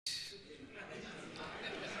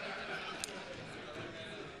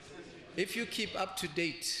If you keep up to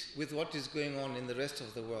date with what is going on in the rest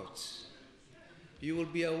of the world, you will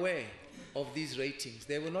be aware of these ratings.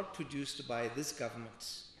 They were not produced by this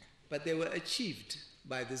government, but they were achieved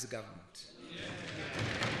by this government.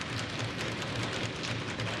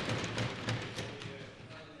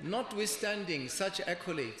 Notwithstanding such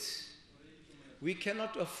accolades, we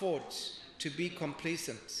cannot afford to be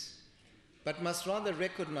complacent, but must rather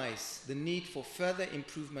recognize the need for further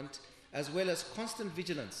improvement as well as constant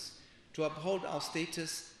vigilance to uphold our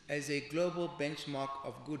status as a global benchmark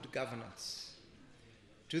of good governance.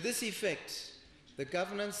 To this effect, the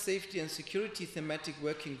Governance, Safety and Security thematic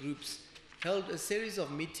working groups held a series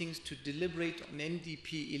of meetings to deliberate on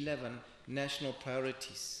NDP 11 national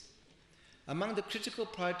priorities. Among the critical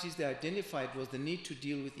priorities they identified was the need to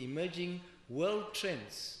deal with emerging world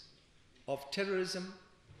trends of terrorism,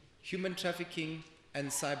 human trafficking, and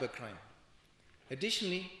cybercrime.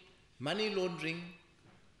 Additionally, money laundering,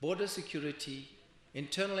 border security,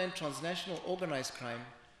 internal and transnational organized crime,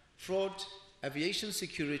 fraud, aviation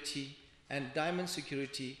security, and diamond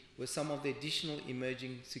security were some of the additional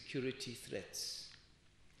emerging security threats.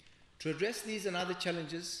 To address these and other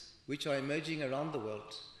challenges which are emerging around the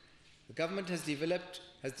world, the government has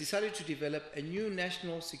decided to develop a new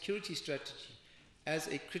national security strategy as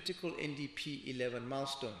a critical NDP 11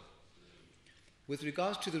 milestone. With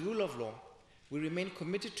regards to the rule of law, we remain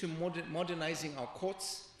committed to modernizing our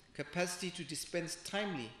courts, capacity to dispense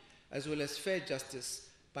timely as well as fair justice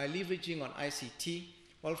by leveraging on ICT,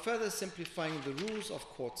 while further simplifying the rules of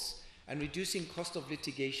courts and reducing cost of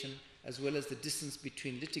litigation as well as the distance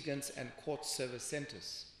between litigants and court service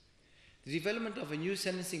centers. The development of a new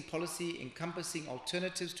sentencing policy encompassing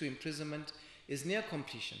alternatives to imprisonment is near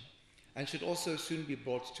completion and should also soon be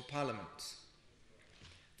brought to Parliament.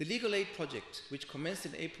 The Legal Aid Project, which commenced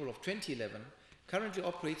in April of 2011, currently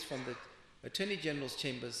operates from the Attorney General's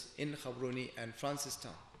chambers in Gaborone and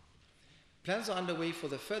Francistown. Plans are underway for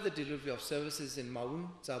the further delivery of services in Maun,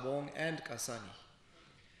 Zabong, and Kasani.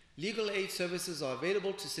 Legal aid services are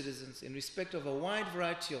available to citizens in respect of a wide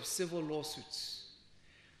variety of civil lawsuits.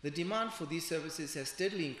 The demand for these services has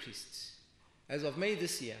steadily increased. As of May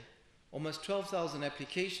this year, almost 12,000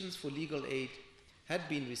 applications for legal aid had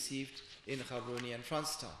been received in Gaborone and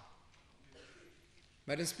Francistown.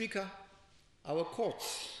 Madam Speaker, our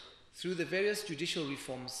courts, through the various judicial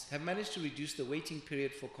reforms, have managed to reduce the waiting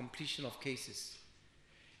period for completion of cases.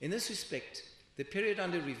 In this respect, the period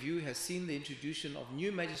under review has seen the introduction of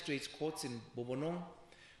new magistrates' courts in Bobonong,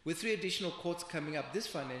 with 3 additional courts coming up this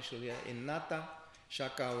financial year in Nata,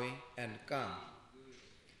 Shakawe, and Kang.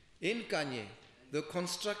 In Kanye, the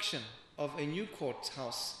construction of a new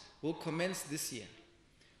courthouse will commence this year,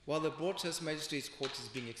 while the Broadhurst Magistrates' Court is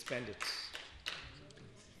being expanded.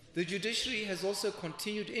 The judiciary has also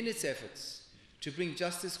continued in its efforts to bring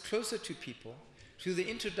justice closer to people through the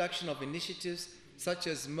introduction of initiatives such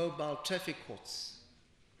as mobile traffic courts.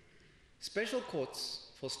 Special courts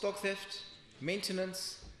for stock theft,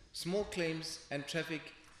 maintenance, small claims, and traffic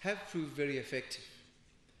have proved very effective.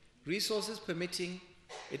 Resources permitting,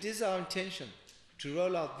 it is our intention to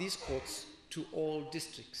roll out these courts to all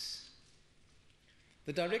districts.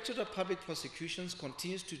 The Directorate of Public Prosecutions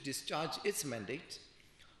continues to discharge its mandate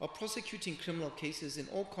of prosecuting criminal cases in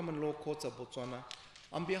all common law courts of Botswana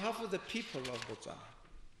on behalf of the people of Botswana.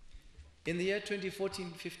 In the year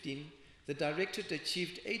 2014-15, the Directorate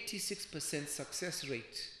achieved 86% success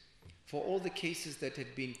rate for all the cases that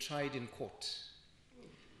had been tried in court.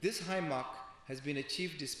 This high mark has been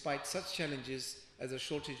achieved despite such challenges as a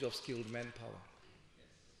shortage of skilled manpower.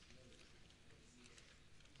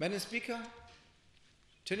 Madam Speaker,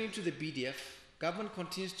 turning to the BDF, government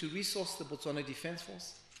continues to resource the Botswana Defence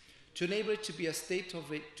Force to enable it to be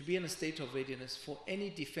in a state of readiness for any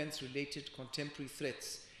defence-related contemporary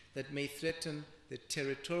threats that may threaten the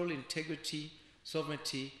territorial integrity,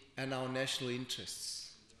 sovereignty, and our national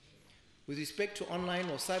interests. With respect to online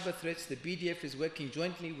or cyber threats, the BDF is working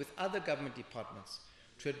jointly with other government departments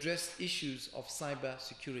to address issues of cyber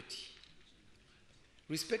security.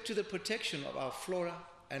 With respect to the protection of our flora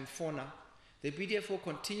and fauna, the BDF will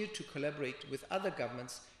continue to collaborate with other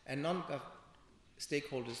governments and non-government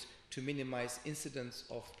stakeholders to minimize incidents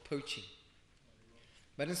of poaching.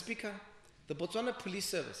 Madam Speaker, the Botswana Police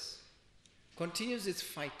Service continues its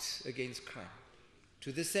fight against crime.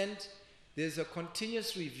 To this end, there is a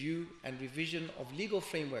continuous review and revision of legal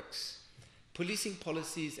frameworks, policing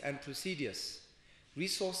policies and procedures,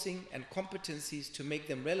 resourcing and competencies to make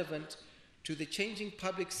them relevant to the changing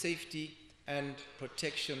public safety and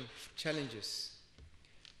protection challenges.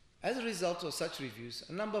 As a result of such reviews,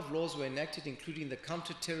 a number of laws were enacted, including the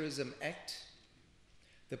Counter-Terrorism Act,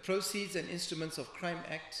 the Proceeds and Instruments of Crime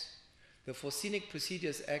Act, the For Scenic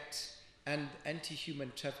Procedures Act, and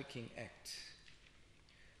Anti-Human Trafficking Act.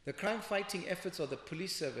 The crime-fighting efforts of the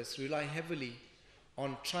police service rely heavily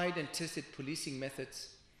on tried and tested policing methods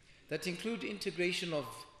that include integration of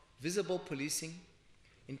visible policing,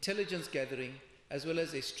 intelligence gathering, as well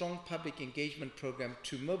as a strong public engagement program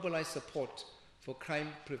to mobilize support for crime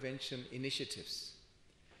prevention initiatives.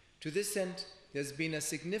 To this end, there's been a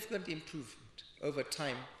significant improvement over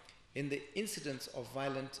time in the incidence of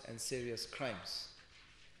violent and serious crimes.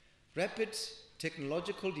 Rapid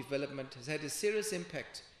technological development has had a serious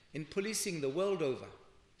impact in policing the world over.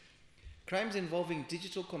 Crimes involving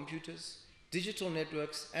digital computers, digital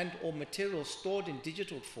networks, and/or material stored in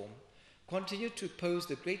digital form continue to pose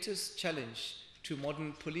the greatest challenge to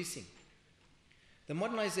modern policing. The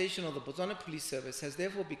modernization of the Botswana Police Service has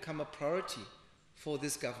therefore become a priority for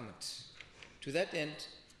this government. To that end,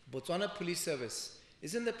 Botswana Police Service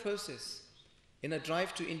is in the process in a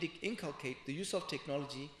drive to inculcate the use of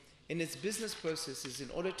technology in its business processes in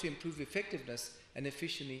order to improve effectiveness and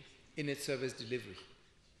efficiency in its service delivery.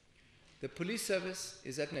 The police service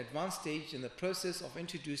is at an advanced stage in the process of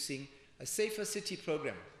introducing a Safer City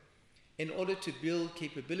program in order to build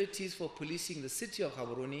capabilities for policing the city of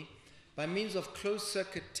Gaborone by means of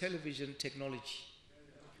closed-circuit television technology.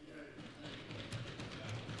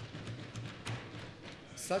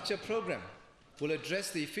 Such a program will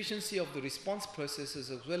address the efficiency of the response processes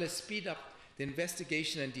as well as speed up the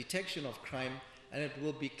investigation and detection of crime, and it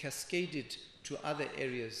will be cascaded to other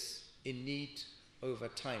areas in need over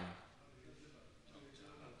time.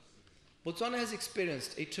 Botswana has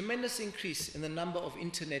experienced a tremendous increase in the number of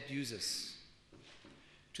internet users.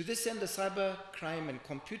 To this end, the Cyber Crime and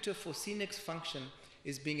Computer Forensics function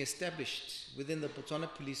is being established within the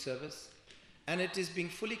Botswana Police Service, and it is being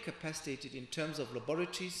fully capacitated in terms of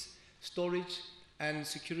laboratories, storage, and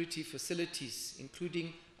security facilities,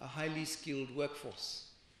 including a highly skilled workforce.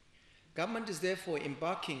 Government is therefore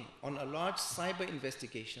embarking on a large cyber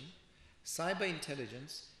investigation, cyber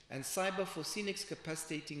intelligence, and cyber forensics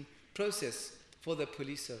capacitating process for the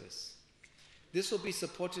police service. This will be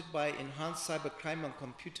supported by enhanced cybercrime and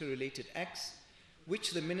computer-related acts,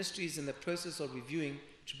 which the ministry is in the process of reviewing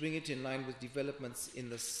to bring it in line with developments in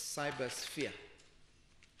the cyber sphere.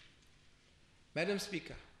 Madam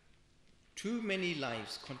Speaker, too many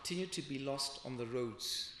lives continue to be lost on the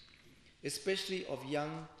roads, especially of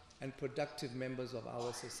young and productive members of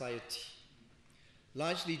our society,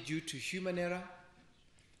 largely due to human error,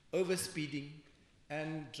 overspeeding,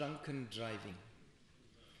 and drunken driving.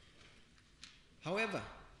 However,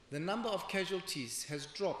 the number of casualties has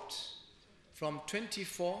dropped from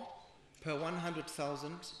 24 per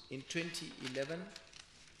 100,000 in 2011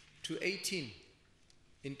 to 18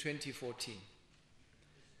 in 2014.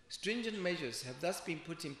 Stringent measures have thus been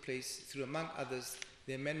put in place through, among others,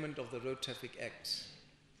 the amendment of the Road Traffic Act.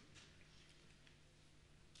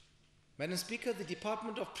 Madam Speaker, the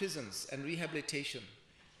Department of Prisons and Rehabilitation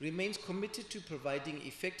remains committed to providing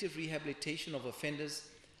effective rehabilitation of offenders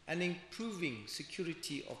and improving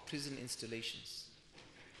security of prison installations.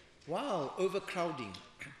 While overcrowding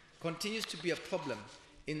continues to be a problem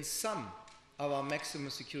in some of our maximum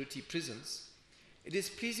security prisons, it is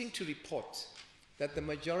pleasing to report that the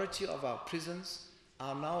majority of our prisons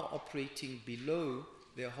are now operating below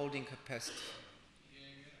their holding capacity.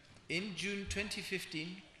 In June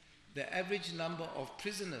 2015, the average number of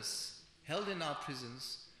prisoners held in our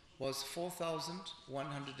prisons was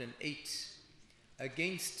 4,108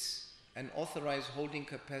 against an authorized holding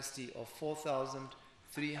capacity of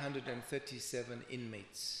 4,337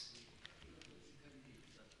 inmates.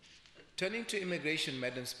 Turning to immigration,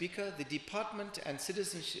 Madam Speaker, the Department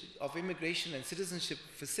of Immigration and Citizenship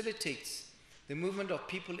facilitates the movement of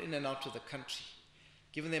people in and out of the country.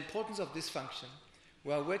 Given the importance of this function,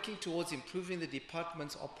 we are working towards improving the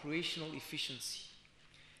department's operational efficiency.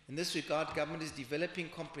 In this regard, government is developing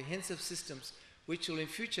comprehensive systems which will in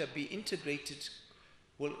future be integrated,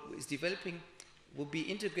 will be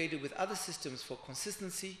integrated with other systems for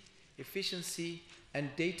consistency, efficiency,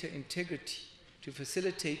 and data integrity to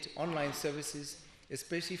facilitate online services,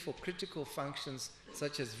 especially for critical functions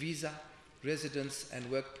such as visa, residence, and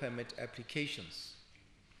work permit applications.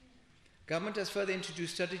 Government has further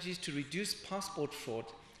introduced strategies to reduce passport fraud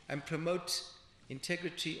and promote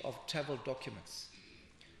integrity of travel documents.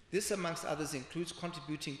 This, amongst others, includes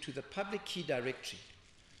contributing to the Public Key Directory,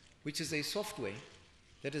 which is a software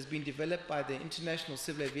that has been developed by the International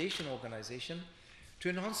Civil Aviation Organization to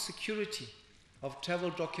enhance security of travel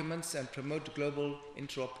documents and promote global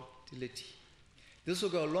interoperability. This will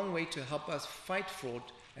go a long way to help us fight fraud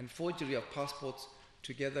and forgery of passports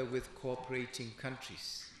together with cooperating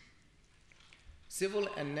countries. Civil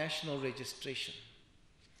and national registration.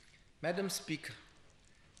 Madam Speaker,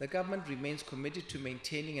 the government remains committed to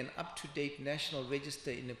maintaining an up-to-date national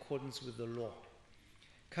register in accordance with the law.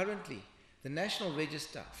 Currently, the national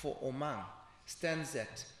register for Omang stands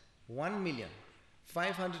at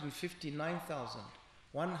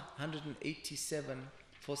 1,559,187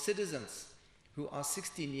 for citizens who are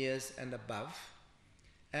 16 years and above,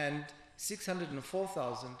 and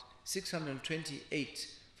 604,628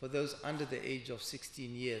 for those under the age of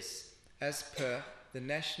 16 years, as per the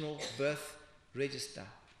National Birth Register,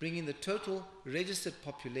 bringing the total registered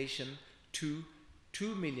population to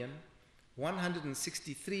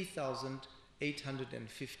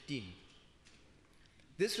 2,163,815.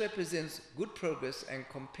 This represents good progress and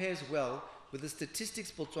compares well with the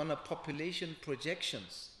Statistics Botswana population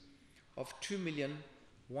projections of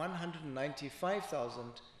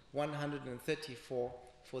 2,195,134 for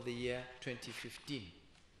the year 2015.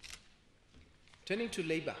 Turning to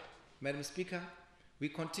labor, Madam Speaker, we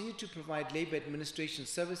continue to provide labor administration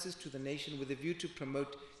services to the nation with a view to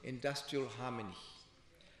promote industrial harmony.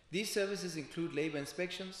 These services include labor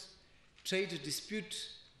inspections, trade dispute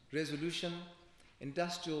resolution,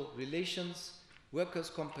 industrial relations, workers'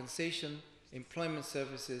 compensation, employment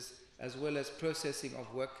services, as well as processing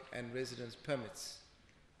of work and residence permits.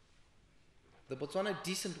 The Botswana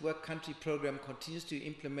Decent Work Country program continues to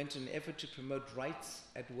implement an effort to promote rights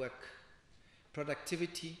at work,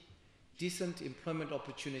 productivity, decent employment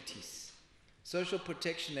opportunities, social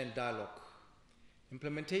protection and dialogue.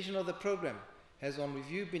 Implementation of the program has on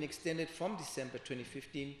review been extended from December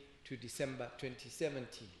 2015 to December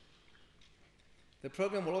 2017. The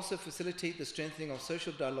program will also facilitate the strengthening of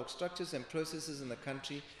social dialogue structures and processes in the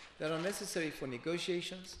country that are necessary for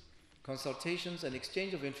negotiations, consultations, and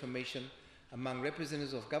exchange of information among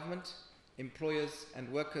representatives of government, employers, and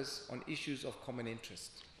workers on issues of common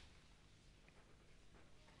interest.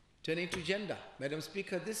 Turning to gender, Madam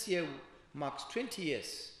Speaker, this year marks 20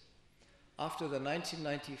 years after the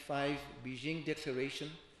 1995 Beijing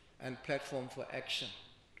Declaration and Platform for Action,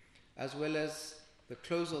 as well as the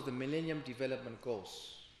close of the Millennium Development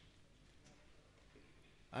Goals.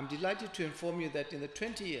 I'm delighted to inform you that in the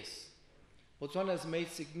 20 years, Botswana has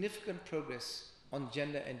made significant progress on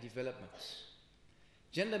gender and development.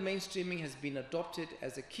 Gender mainstreaming has been adopted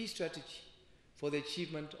as a key strategy for the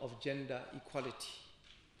achievement of gender equality.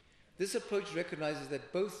 This approach recognizes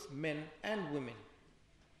that both men and women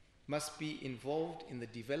must be involved in the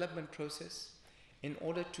development process in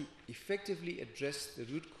order to effectively address the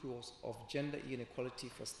root cause of gender inequality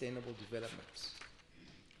for sustainable development.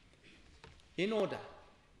 In order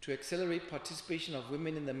to accelerate participation of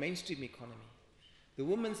women in the mainstream economy, the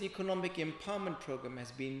Women's Economic Empowerment Program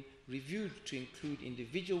has been reviewed to include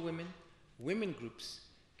individual women, women groups,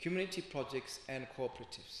 community projects, and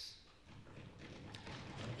cooperatives.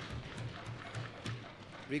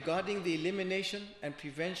 Regarding the elimination and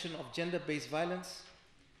prevention of gender-based violence,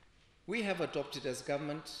 we have adopted as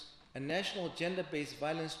government a national gender-based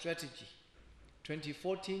violence strategy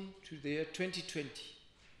 2014 to the year 2020,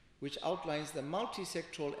 which outlines the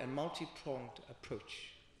multi-sectoral and multi-pronged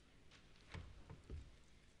approach.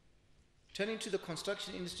 Turning to the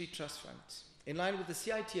Construction Industry Trust Fund, in line with the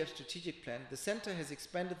CITF strategic plan, the Centre has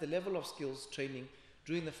expanded the level of skills training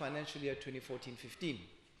during the financial year 2014-15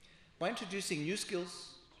 by introducing new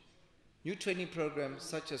skills, new training programs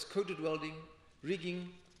such as coded welding,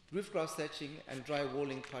 rigging, roof grass thatching, and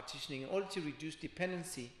drywalling partitioning in order to reduce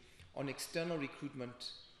dependency on external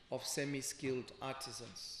recruitment of semi-skilled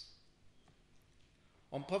artisans.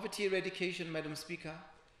 On poverty eradication, Madam Speaker,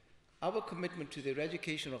 our commitment to the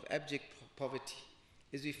eradication of abject poverty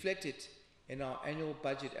is reflected in our annual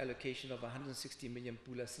budget allocation of 160 million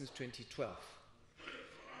pula since 2012.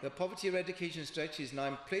 The poverty eradication strategy is now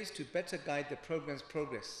in place to better guide the program's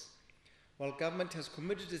progress, while government has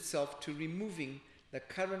committed itself to removing the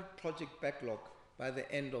current project backlog by the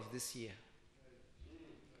end of this year.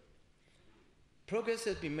 Progress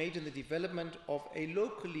has been made in the development of a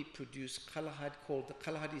locally produced Kalahari called the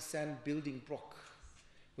Kalahari Sand Building Block,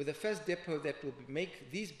 with the first depot that will make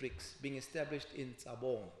these bricks being established in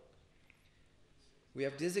Tsabong. We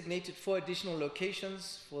have designated 4 additional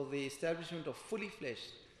locations for the establishment of fully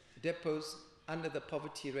fledged depots under the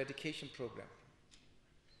poverty eradication program.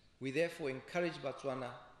 We therefore encourage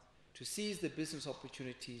Botswana to seize the business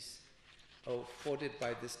opportunities afforded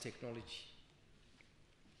by this technology.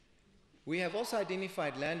 We have also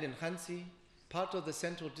identified land in Hansi, part of the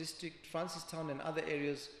Central District, Francistown, and other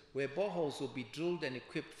areas where boreholes will be drilled and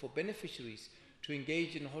equipped for beneficiaries to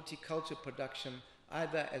engage in horticulture production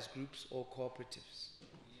either as groups or cooperatives.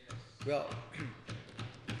 Well,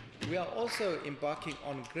 we are also embarking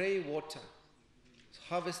on grey water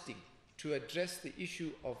harvesting to address the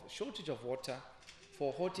issue of shortage of water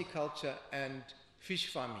for horticulture and fish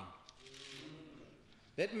farming.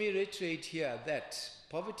 Let me reiterate here that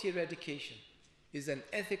poverty eradication is an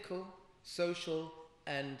ethical, social,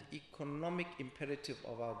 and economic imperative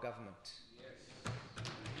of our government.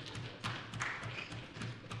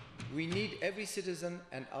 We need every citizen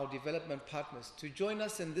and our development partners to join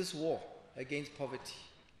us in this war against poverty.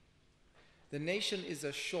 The nation is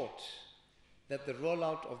assured that the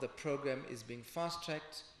rollout of the program is being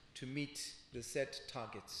fast-tracked to meet the set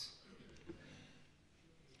targets.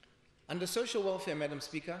 Under social welfare, Madam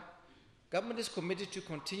Speaker, government is committed to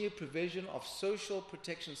continue provision of social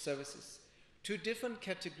protection services to different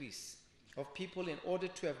categories of people in order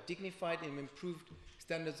to have dignified and improved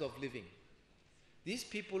standards of living. These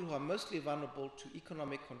people who are mostly vulnerable to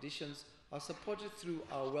economic conditions are supported through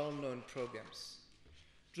our well-known programs.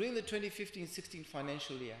 During the 2015-16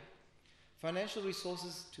 financial year, financial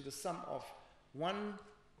resources to the sum of 1.2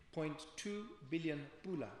 billion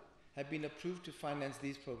pula have been approved to finance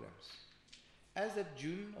these programs. As of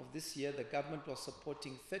June of this year, the government was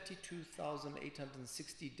supporting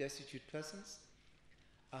 32,860 destitute persons,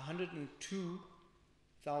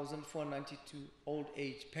 102,492 old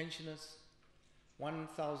age pensioners,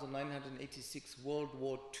 1,986 World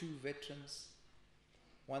War II veterans,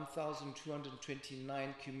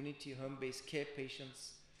 1,229 community home-based care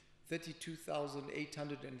patients,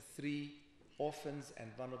 32,803 orphans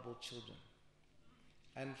and vulnerable children.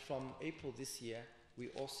 And from April this year, we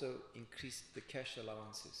also increased the cash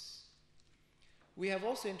allowances. We have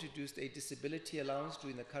also introduced a disability allowance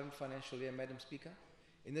during the current financial year, Madam Speaker.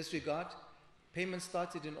 In this regard, payments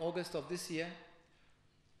started in August of this year,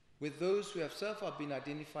 with those who have so far been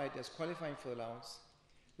identified as qualifying for allowance,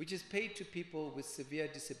 which is paid to people with severe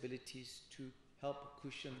disabilities to help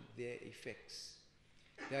cushion their effects.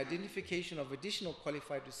 The identification of additional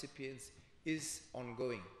qualified recipients is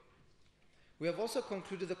ongoing. We have also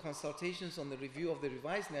concluded the consultations on the review of the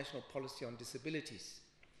revised national policy on disabilities,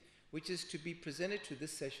 which is to be presented to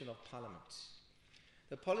this session of Parliament.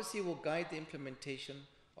 The policy will guide the implementation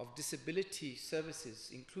of disability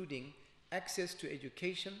services, including access to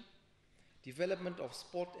education, development of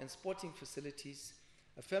sport and sporting facilities,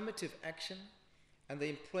 affirmative action, and the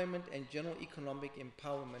employment and general economic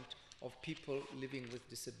empowerment of people living with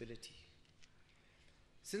disability.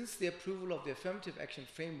 Since the approval of the Affirmative Action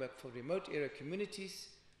Framework for Remote Area Communities,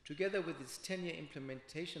 together with its 10-year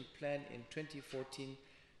implementation plan in 2014,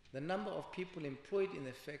 the number of people employed in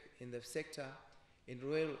the sector in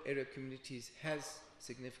rural area communities has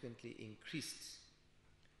significantly increased.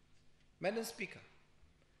 Madam Speaker,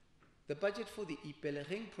 the budget for the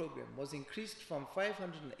Ipelering program was increased from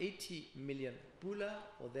 580 million pula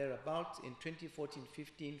or thereabout in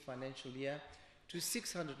 2014-15 financial year to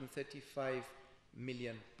 635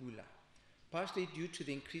 million pula, partially due to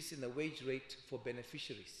the increase in the wage rate for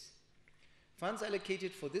beneficiaries. Funds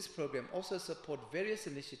allocated for this program also support various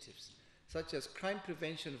initiatives such as crime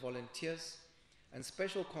prevention volunteers and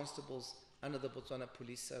special constables under the Botswana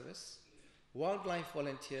Police Service, wildlife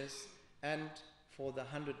volunteers, and for the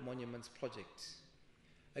 100 Monuments project.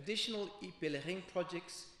 Additional Ipelering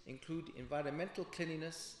projects include environmental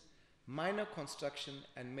cleanliness, minor construction,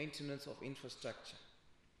 and maintenance of infrastructure.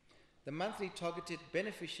 The monthly targeted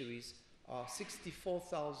beneficiaries are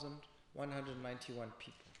 64,191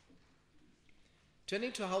 people.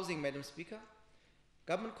 Turning to housing, Madam Speaker,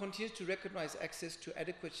 government continues to recognize access to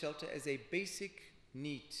adequate shelter as a basic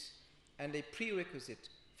need and a prerequisite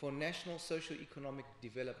for national socio-economic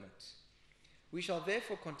development. We shall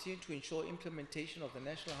therefore continue to ensure implementation of the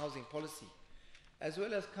national housing policy, as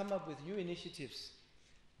well as come up with new initiatives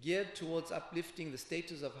geared towards uplifting the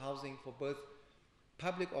status of housing for both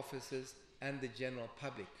public officers and the general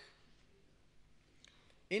public.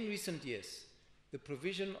 In recent years, the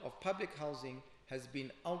provision of public housing has been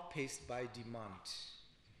outpaced by demand.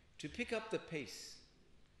 To pick up the pace,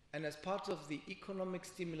 and as part of the economic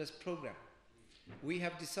stimulus program, we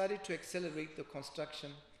have decided to accelerate the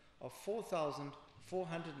construction of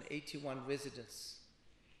 4,481 residences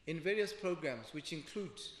in various programs, which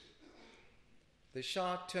include the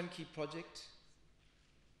Shah Turnkey Project,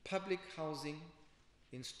 public housing,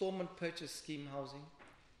 installment purchase scheme housing,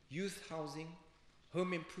 youth housing,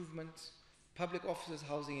 home improvement, public officers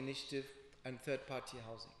housing initiative, and third-party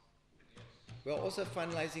housing. We are also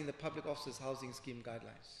finalizing the public officers housing scheme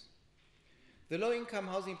guidelines. The low-income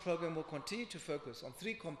housing program will continue to focus on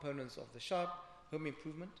three components of the Shah home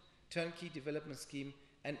improvement, turnkey development scheme,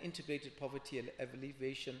 and integrated poverty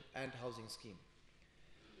alleviation and housing scheme.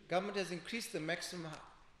 Government has increased the maximum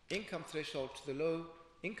income threshold to the low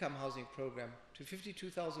income housing program to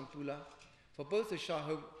 52,000 pula for both the Shah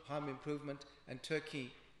Home Improvement and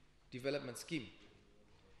Turkey Development Scheme.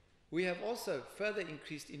 We have also further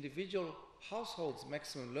increased individual households'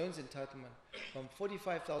 maximum loans entitlement from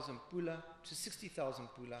 45,000 pula to 60,000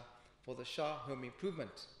 pula for the Shah Home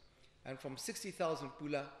Improvement, and from 60,000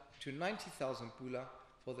 pula to 90,000 pula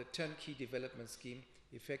for the Turnkey Development Scheme,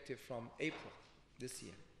 effective from April this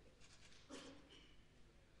year.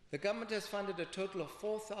 The government has funded a total of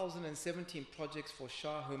 4,017 projects for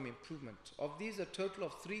Shah Home Improvement. Of these, a total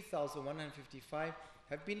of 3,155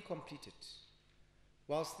 have been completed,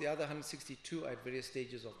 whilst the other 162 are at various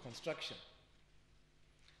stages of construction.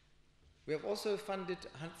 We have also funded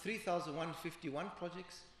 3,151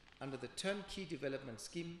 projects under the Turnkey Development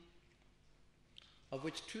Scheme, of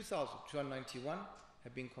which 2,291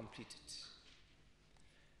 have been completed.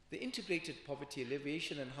 The Integrated Poverty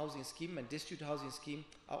Alleviation and Housing Scheme and District Housing Scheme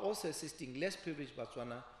are also assisting less privileged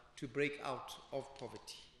Botswana to break out of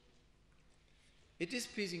poverty. It is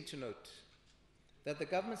pleasing to note that the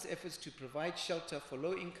government's efforts to provide shelter for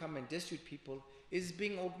low-income and destitute people is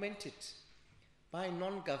being augmented by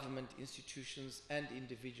non-government institutions and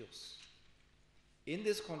individuals. In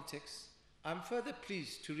this context, I'm further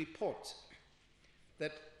pleased to report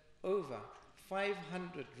that over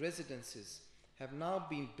 500 residences have now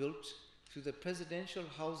been built through the Presidential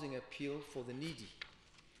Housing Appeal for the Needy,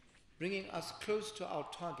 bringing us close to our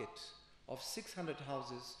target of 600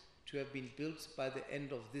 houses to have been built by the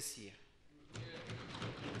end of this year.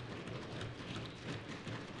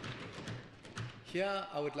 Here,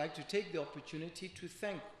 I would like to take the opportunity to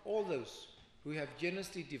thank all those who have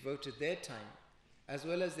generously devoted their time as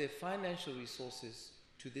well as their financial resources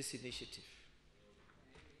to this initiative.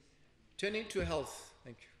 Turning to health,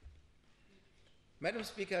 thank you. Madam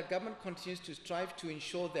Speaker, government continues to strive to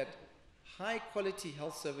ensure that high-quality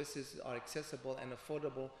health services are accessible and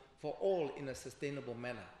affordable for all in a sustainable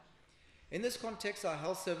manner. In this context, our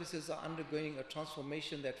health services are undergoing a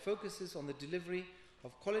transformation that focuses on the delivery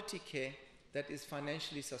of quality care that is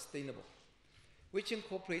financially sustainable, which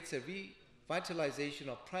incorporates a revitalization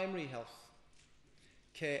of primary health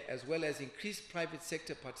care as well as increased private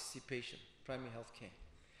sector participation, primary health care.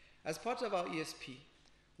 As part of our ESP,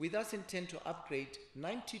 we thus intend to upgrade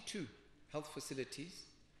 92 health facilities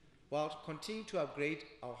while continuing to upgrade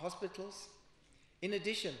our hospitals. In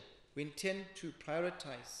addition, we intend to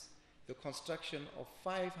prioritize the construction of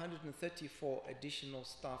 534 additional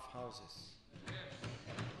staff houses.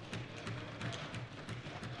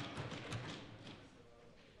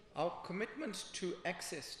 Our commitment to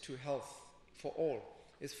access to health for all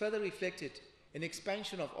is further reflected in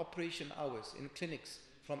expansion of operation hours in clinics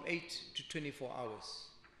from 8 to 24 hours.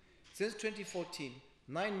 Since 2014,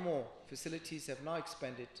 9 more facilities have now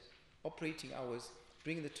expanded operating hours,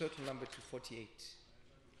 bringing the total number to 48.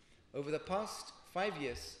 Over the past 5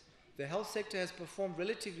 years, the health sector has performed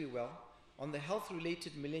relatively well on the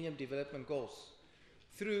health-related Millennium Development Goals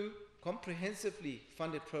through comprehensively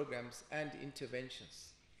funded programs and interventions.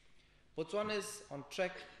 Botswana is on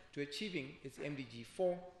track to achieving its MDG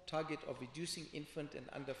 4 target of reducing infant and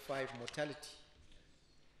under 5 mortality.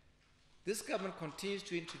 This government continues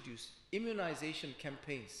to introduce immunization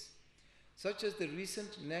campaigns, such as the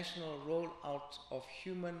recent national rollout of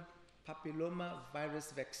human papilloma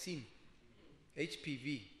virus vaccine,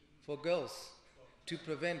 HPV, for girls to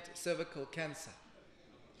prevent cervical cancer.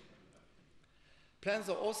 Plans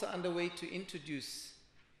are also underway to introduce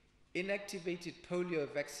inactivated polio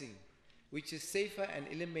vaccine, which is safer and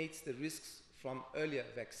eliminates the risks from earlier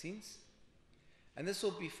vaccines. And this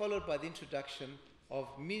will be followed by the introduction of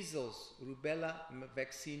measles rubella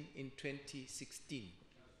vaccine in 2016.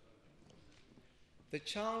 The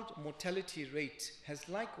child mortality rate has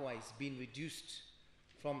likewise been reduced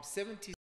from 70